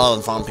find the Hallow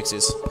and farm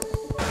pixies.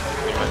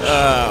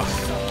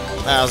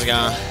 How's it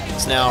going?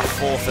 It's now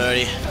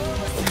 4:30.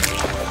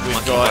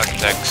 We've got...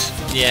 Dex.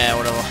 Yeah,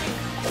 whatever.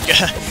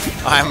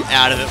 I'm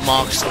out of it.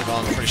 Mark's still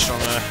going pretty strong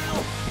though.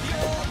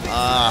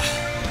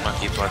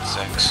 Monkey butt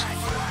 6.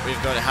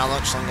 We've got how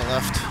much longer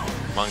left?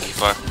 Monkey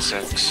butt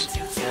 6.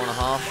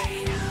 4.5.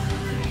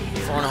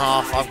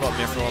 4.5. I've got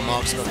Mithril and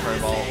Mark's got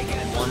Cobalt.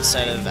 1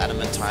 set of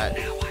Adamantite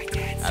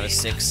out of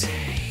 6.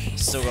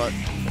 Still got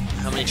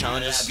how many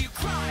challenges?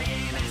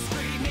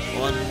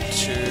 1,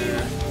 2,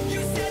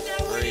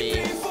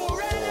 3,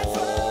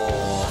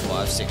 4,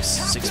 5, 6.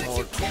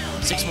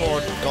 6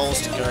 more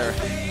goals to go.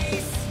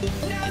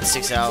 In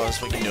 6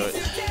 hours, we can do it.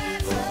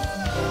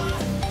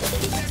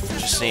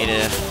 Just need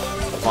to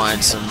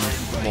find some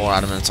more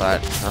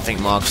Adamantite. I think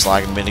Mark's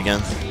lagging a bit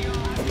again.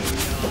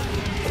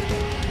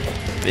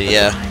 But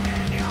yeah.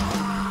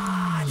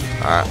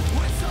 Alright.